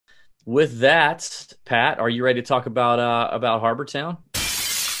With that, Pat, are you ready to talk about Harbour Town?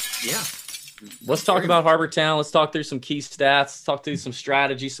 Yeah. Let's talk about Harbour Town. Let's talk through some key stats. Let's talk through some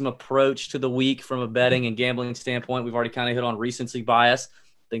strategy, some approach to the week from a betting and gambling standpoint. We've already kind of hit on recency bias.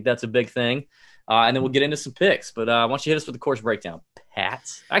 I think that's a big thing. And then we'll get into some picks. But why don't you hit us with the course breakdown,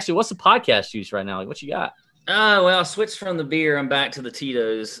 Pat? Actually, what's the podcast use right now? What you got? Well, I switched from the beer. I'm back to the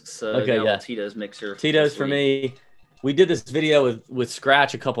Tito's. So Okay, got a yeah. little Tito's mixer. Tito's for me. We did this video with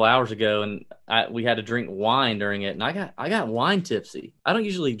Scratch a couple hours ago, and we had to drink wine during it, and I got wine tipsy. I don't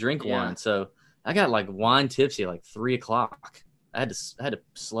usually drink wine, so I got like wine tipsy at like 3:00. I had to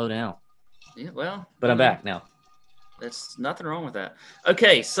slow down. Yeah, well, but I'm back now. There's nothing wrong with that.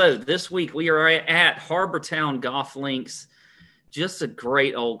 Okay, so this week we are at Harbour Town Golf Links. Just a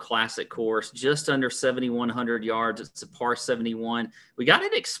great old classic course, just under 7,100 yards. It's a par 71. We got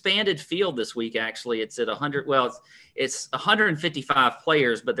an expanded field this week, actually. It's at 100. Well, it's 155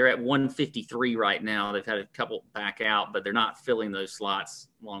 players, but they're at 153 right now. They've had a couple back out, but they're not filling those slots,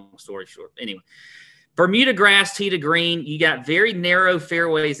 long story short. Anyway, Bermuda grass, tee to green. You got very narrow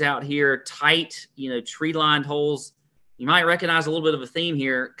fairways out here, tight, tree-lined holes. You might recognize a little bit of a theme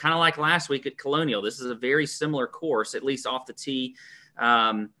here, kind of like last week at Colonial. This is a very similar course, at least off the tee.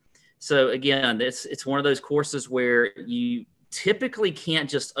 So again, it's one of those courses where you typically can't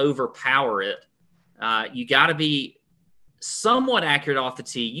just overpower it. You got to be somewhat accurate off the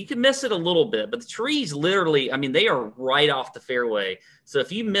tee. You can miss it a little bit, but the trees literally, they are right off the fairway. So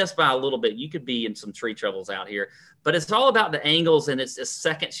if you miss by a little bit, you could be in some tree troubles out here. But it's all about the angles, and it's a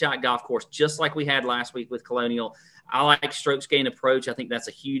second shot golf course, just like we had last week with Colonial. I like strokes gained approach. I think that's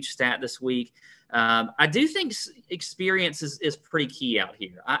a huge stat this week. I do think experience is pretty key out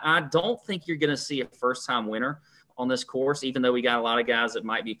here. I don't think you're going to see a first-time winner on this course, even though we got a lot of guys that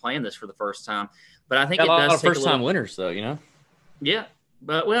might be playing this for the first time. But I think it does a lot of first-time winners, though. Yeah,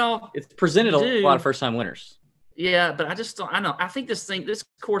 but it's presented a lot of first-time winners. Yeah, but I just don't. I know. I think this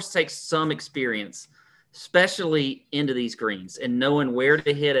course takes some experience, especially into these greens and knowing where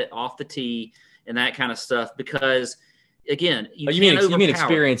to hit it off the tee and that kind of stuff. Because again, you mean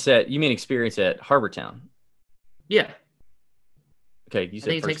experience at Harbour Town? Yeah. Okay, you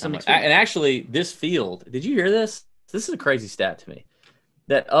said first time. And actually, this field. Did you hear this? This is a crazy stat to me.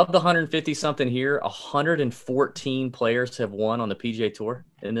 That of the 150 something here, 114 players have won on the PGA Tour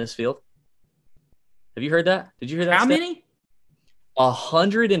in this field. Have you heard that? Did you hear that? How many?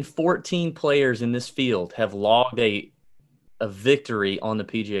 114 players in this field have logged a victory on the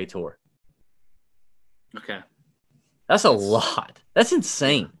PGA Tour. Okay. That's a lot. That's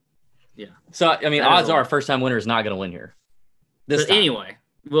insane. Yeah. So, odds are first-time winner is not going to win here. Anyway,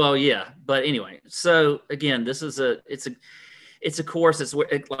 so again, it's a course. It's,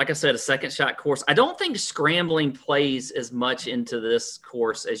 like I said, a second shot course. I don't think scrambling plays as much into this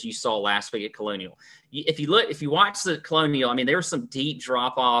course as you saw last week at Colonial. If you watch the Colonial, there were some deep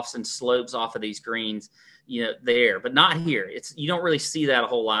drop-offs and slopes off of these greens, there, but not here. You don't really see that a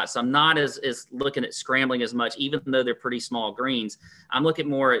whole lot. So I'm not as looking at scrambling as much, even though they're pretty small greens. I'm looking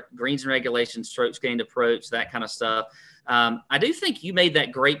more at greens and regulation, strokes gained approach, that kind of stuff. I do think you made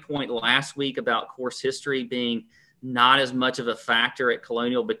that great point last week about course history being not as much of a factor at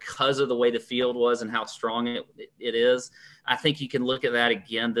Colonial because of the way the field was and how strong it is. I think you can look at that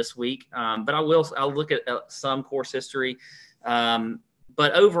again this week. But I'll look at some course history.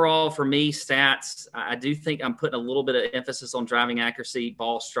 But overall, for me, stats, I do think I'm putting a little bit of emphasis on driving accuracy,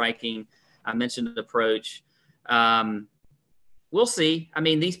 ball striking. I mentioned approach. We'll see.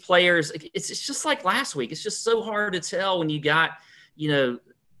 These players, it's just like last week. It's just so hard to tell when you got,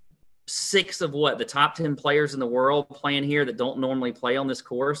 6 of the top 10 players in the world playing here that don't normally play on this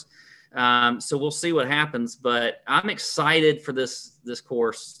course. So we'll see what happens, but I'm excited for this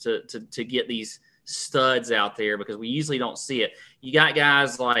course to get these studs out there because we usually don't see it. You got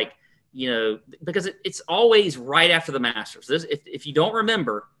guys like, because it's always right after the Masters. If you don't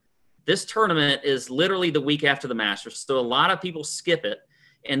remember, this tournament is literally the week after the Masters. So a lot of people skip it,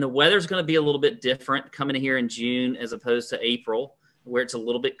 and the weather's going to be a little bit different coming in here in June as opposed to April, where it's a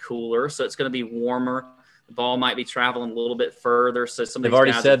little bit cooler. So it's going to be warmer. The ball might be traveling a little bit further. So they've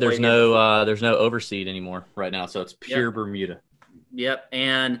already said there's no overseed anymore right now. So it's pure Bermuda. Yep.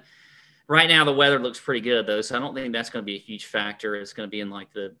 And right now the weather looks pretty good though. So I don't think that's going to be a huge factor. It's going to be in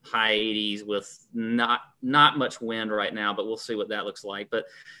like the high 80s with not much wind right now, but we'll see what that looks like. But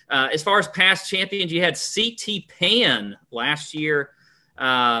as far as past champions, you had CT Pan last year.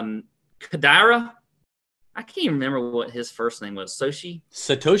 Kadira, I can't even remember what his first name was. Satoshi.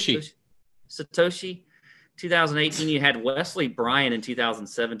 2018, you had Wesley Bryan in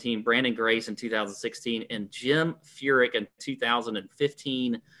 2017, Brandon Grace in 2016, and Jim Furyk in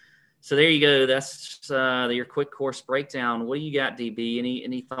 2015. So there you go. That's your quick course breakdown. What do you got, DB?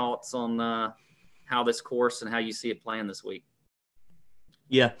 Any thoughts on how this course and how you see it playing this week?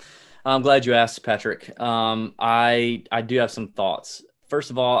 Yeah, I'm glad you asked, Patrick. I do have some thoughts. First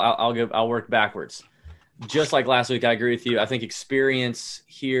of all, I'll work backwards. Just like last week, I agree with you. I think experience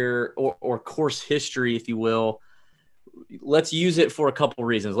here or course history, if you will, let's use it for a couple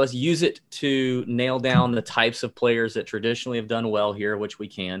reasons. Let's use it to nail down the types of players that traditionally have done well here, which we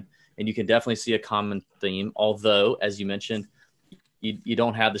can. And you can definitely see a common theme, although, as you mentioned, you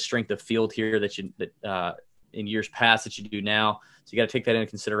don't have the strength of field here that in years past that you do now. So you got to take that into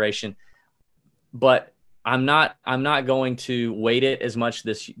consideration. But I'm not going to weight it as much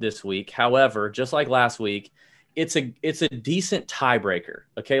this week. However, just like last week, it's a decent tiebreaker.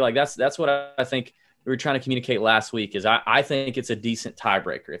 Okay, like that's what I think we were trying to communicate last week. Is I think it's a decent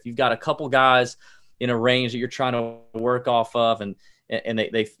tiebreaker. If you've got a couple guys in a range that you're trying to work off of, and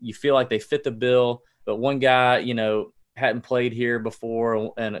you feel like they fit the bill, but one guy hadn't played here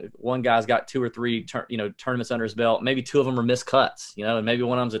before, and one guy's got 2 or 3 tournaments under his belt. Maybe 2 of them are missed cuts, and maybe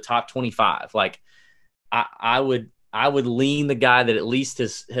one of them's a top 25. Like I would lean the guy that at least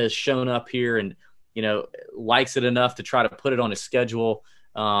has shown up here and likes it enough to try to put it on his schedule,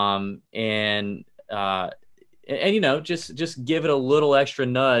 and just give it a little extra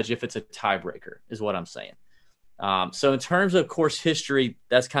nudge if it's a tiebreaker is what I'm saying. So in terms of course history,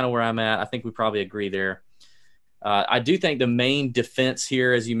 that's kind of where I'm at. I think we probably agree there. I do think the main defense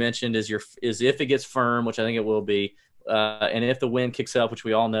here, as you mentioned, is if it gets firm, which I think it will be, and if the wind kicks up, which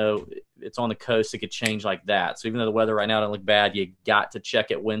we all know it's on the coast, it could change like that. So even though the weather right now doesn't look bad, you got to check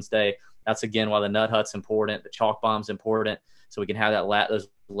it Wednesday. That's again why the nut hut's important, the chalk bomb's important, so we can have those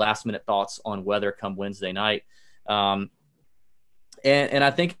last minute thoughts on weather come Wednesday night. And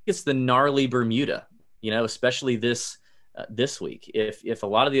I think it's the gnarly Bermuda, especially this week. If a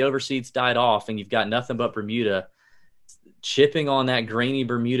lot of the overseeds died off and you've got nothing but Bermuda, chipping on that grainy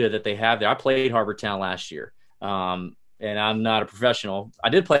Bermuda that they have there. I played Harbour Town last year, and I'm not a professional. I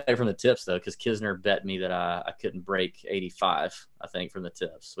did play from the tips, though, because Kisner bet me that I couldn't break 85, I think, from the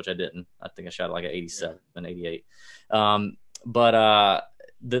tips, which I didn't. I think I shot like an 87 and 88. But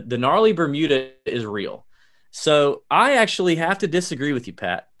the gnarly Bermuda is real. So I actually have to disagree with you,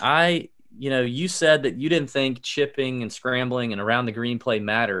 Pat. You said that you didn't think chipping and scrambling and around the green play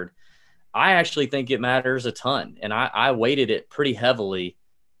mattered. I actually think it matters a ton, and I weighted it pretty heavily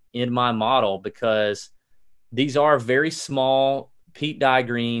in my model because these are very small peat dye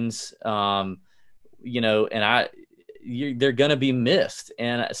greens, and they're going to be missed.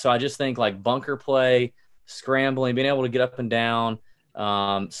 And so I just think like bunker play, scrambling, being able to get up and down,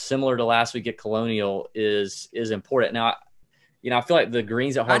 similar to last week at Colonial is important. Now, I feel like the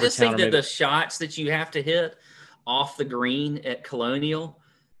greens at Harbour Town. I just think that the shots that you have to hit off the green at Colonial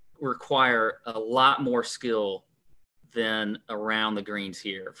require a lot more skill than around the greens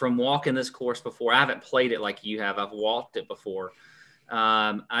here. From walking this course before, I haven't played it like you have. I've walked it before.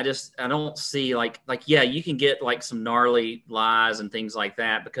 I don't see like you can get like some gnarly lies and things like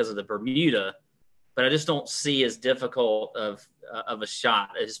that because of the Bermuda, but I just don't see as difficult of a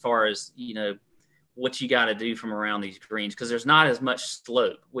shot as far as what you got to do from around these greens, because there's not as much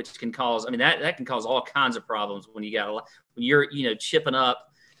slope, which can cause, that can cause all kinds of problems when you're chipping up,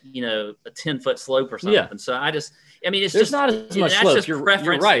 a 10-foot slope or something. Yeah. So it's there's just not as much slope. You're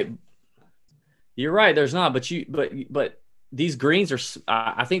right. You're right. There's not, but these greens are,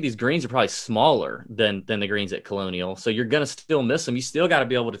 I think these greens are probably smaller than the greens at Colonial. So you're going to still miss them. You still got to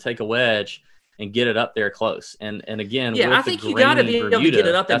be able to take a wedge and get it up there close. And again, yeah, I think you got to be able to get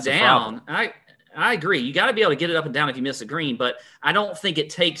it up and down. I agree. You got to be able to get it up and down if you miss a green, but I don't think it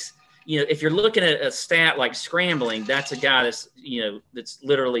takes, if you're looking at a stat like scrambling, that's a guy that's, that's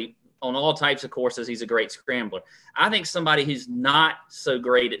literally on all types of courses, he's a great scrambler. I think somebody who's not so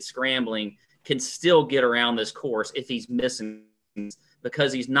great at scrambling can still get around this course if he's missing,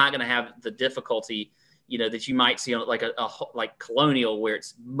 because he's not going to have the difficulty, that you might see on like Colonial, where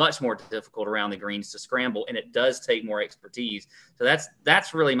it's much more difficult around the greens to scramble, and it does take more expertise. So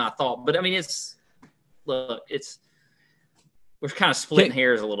that's really my thought. But we're kind of splitting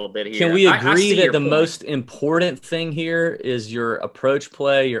hairs a little bit here. Can we agree that the most important thing here is your approach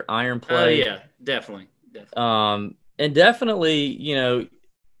play, your iron play? Oh yeah, definitely. And definitely,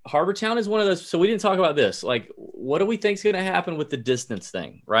 Harbour Town is one of those. So we didn't talk about this. Like, what do we think is going to happen with the distance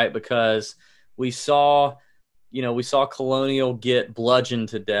thing, right? Because we saw Colonial get bludgeoned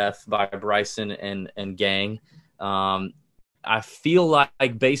to death by Bryson and gang. I feel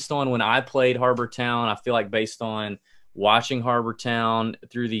like based on when I played Harbour Town, I feel like based on watching Harbour Town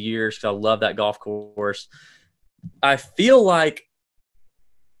through the years, because I love that golf course, I feel like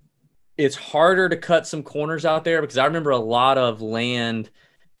it's harder to cut some corners out there because I remember a lot of land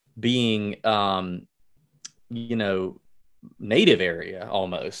being, native area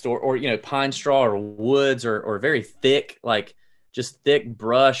almost, or pine straw or woods or very thick, like just thick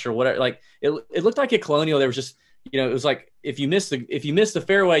brush or whatever. Like it looked like at Colonial there was just, it was like if you missed the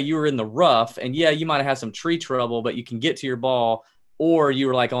fairway, you were in the rough, and yeah, you might have had some tree trouble, but you can get to your ball, or you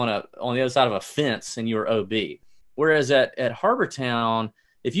were like on the other side of a fence and you were OB. Whereas at Harbour Town,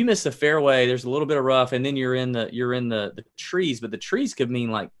 if you miss the fairway, there's a little bit of rough, and then you're in the trees, but the trees could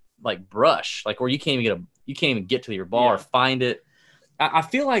mean like brush, like where you can't even get to your ball or find it. I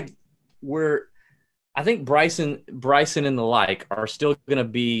feel like I think Bryson and the like are still going to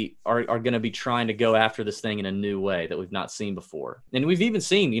be trying to go after this thing in a new way that we've not seen before. And we've even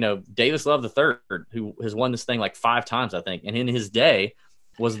seen, Davis Love III, who has won this thing like 5 times, I think. And in his day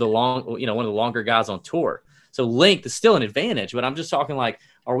was one of the longer guys on tour. So length is still an advantage, but I'm just talking like,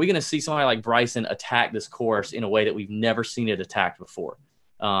 are we going to see somebody like Bryson attack this course in a way that we've never seen it attacked before?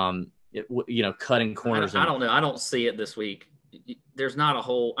 Cutting corners. I don't know. I don't see it this week. There's not a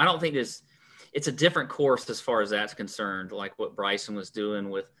whole, I don't think it's a different course as far as that's concerned. Like what Bryson was doing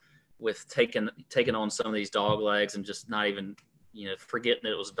with taking on some of these dog legs and just not even, forgetting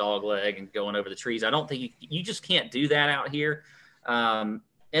that it was a dog leg and going over the trees. I don't think you just can't do that out here. And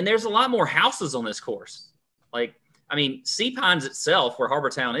there's a lot more houses on this course. Like, I mean, Sea Pines itself, where Harbour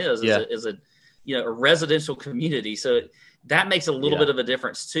Town is a residential community. So that makes a little bit of a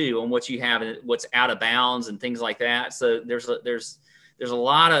difference too on what you have and what's out of bounds and things like that. So there's a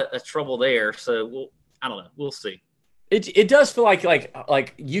lot of trouble there. So I don't know. We'll see. It does feel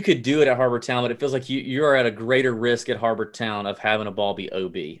like you could do it at Harbour Town, but it feels like you're at a greater risk at Harbour Town of having a ball be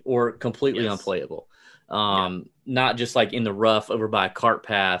OB or completely unplayable. Not just like in the rough over by a cart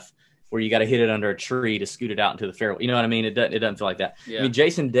path where you got to hit it under a tree to scoot it out into the fairway. You know what I mean? It doesn't feel like that. Yeah. I mean,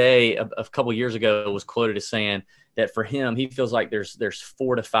 Jason Day a couple years ago was quoted as saying that for him, he feels like there's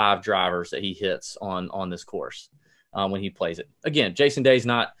 4 to 5 drivers that he hits on this course when he plays it. Again, Jason Day's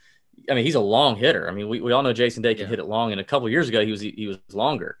not. I mean, he's a long hitter. I mean, we all know Jason Day can hit it long, and a couple years ago he was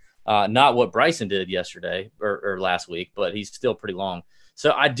longer. Not what Bryson did yesterday or last week, but he's still pretty long.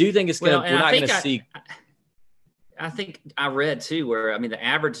 So I do think it's gonna. We're not going to see. I think I read too where, I mean, the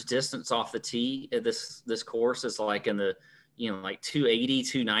average distance off the tee at this course is like in the, like 280,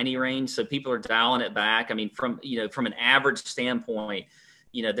 290 range. So people are dialing it back. I mean, from an average standpoint,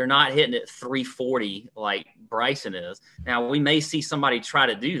 they're not hitting it 340 like Bryson is. Now, we may see somebody try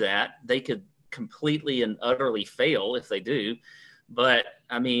to do that. They could completely and utterly fail if they do. But,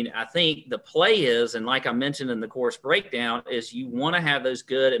 I mean, I think the play is, and like I mentioned in the course breakdown, is you want to have those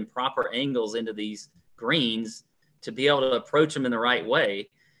good and proper angles into these greens to be able to approach them in the right way.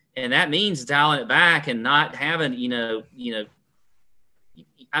 And that means dialing it back and not having,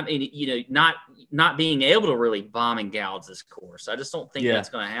 not being able to really bomb and gouge this course. I just don't think that's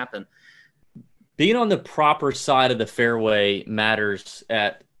going to happen. Being on the proper side of the fairway matters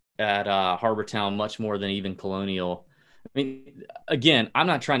at Harbour Town much more than even Colonial. I mean, again, I'm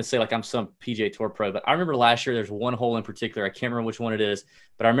not trying to say like I'm some PGA Tour pro, but I remember last year there's one hole in particular. I can't remember which one it is,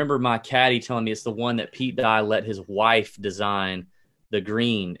 but I remember my caddy telling me it's the one that Pete Dye let his wife design the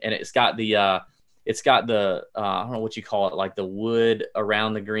green, and it's got the I don't know what you call it, like the wood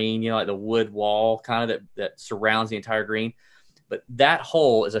around the green, like the wood wall kind of that surrounds the entire green. But that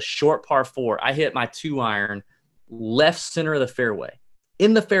hole is a short par 4. I hit my 2-iron left center of the fairway,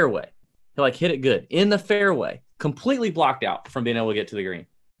 in the fairway. He hit it good in the fairway. Completely blocked out from being able to get to the green.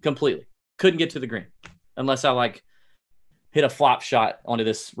 Completely. Couldn't get to the green unless I hit a flop shot onto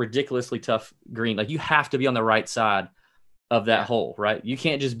this ridiculously tough green. Like, you have to be on the right side of that hole, right? You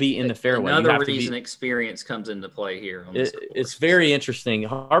can't just be in the fairway. Another reason experience comes into play here. It's very interesting.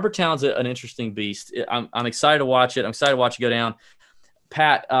 Harbour Town's an interesting beast. I'm excited to watch it. I'm excited to watch it go down.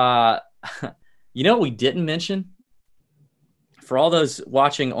 Pat, what we didn't mention? For all those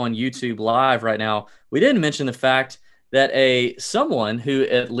watching on YouTube live right now, we didn't mention the fact that someone who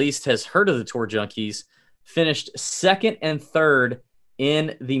at least has heard of the Tour Junkies finished 2nd and 3rd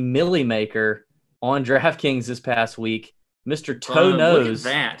in the Millie Maker on DraftKings this past week. Mr. Toe Nose.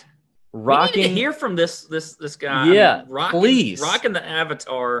 Look at that. Rocking. We need to hear from this guy. Yeah, please. Rocking the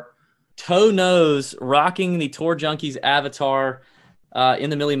avatar. Toe Nose rocking the Tour Junkies avatar in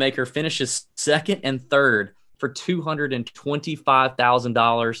the Millie Maker, finishes 2nd and 3rd for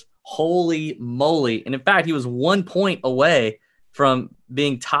 $225,000. Holy moly. And in fact, he was 1 point away from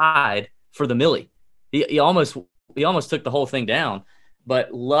being tied for the Millie. He almost took the whole thing down,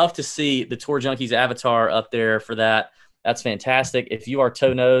 but love to see the Tour Junkies avatar up there for that. That's fantastic. If you are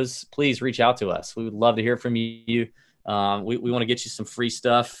Toe Nose, please reach out to us. We would love to hear from you. We want to get you some free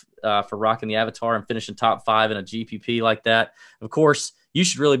stuff for rocking the avatar and finishing top 5 in a GPP like that. Of course, you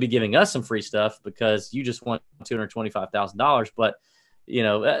should really be giving us some free stuff because you just want $225,000. But,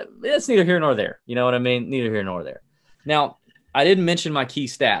 it's neither here nor there. You know what I mean? Neither here nor there. Now, I didn't mention my key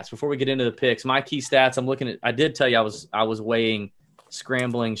stats before we get into the picks. My key stats, I'm looking at. I did tell you I was weighing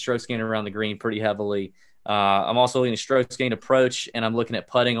scrambling, stroke gain around the green pretty heavily. I'm also looking at stroke gain approach, and I'm looking at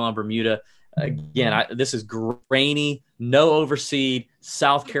putting on Bermuda. Again, this is grainy, no overseed,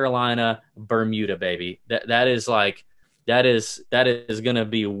 South Carolina, Bermuda, baby. That is going to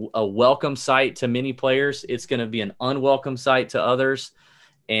be a welcome sight to many players. It's going to be an unwelcome sight to others.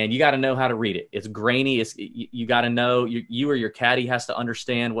 And you got to know how to read it. It's grainy. You got to know you or your caddy has to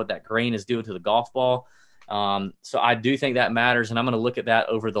understand what that grain is doing to the golf ball. So I do think that matters, and I'm going to look at that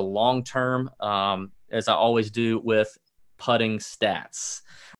over the long term, as I always do with putting stats.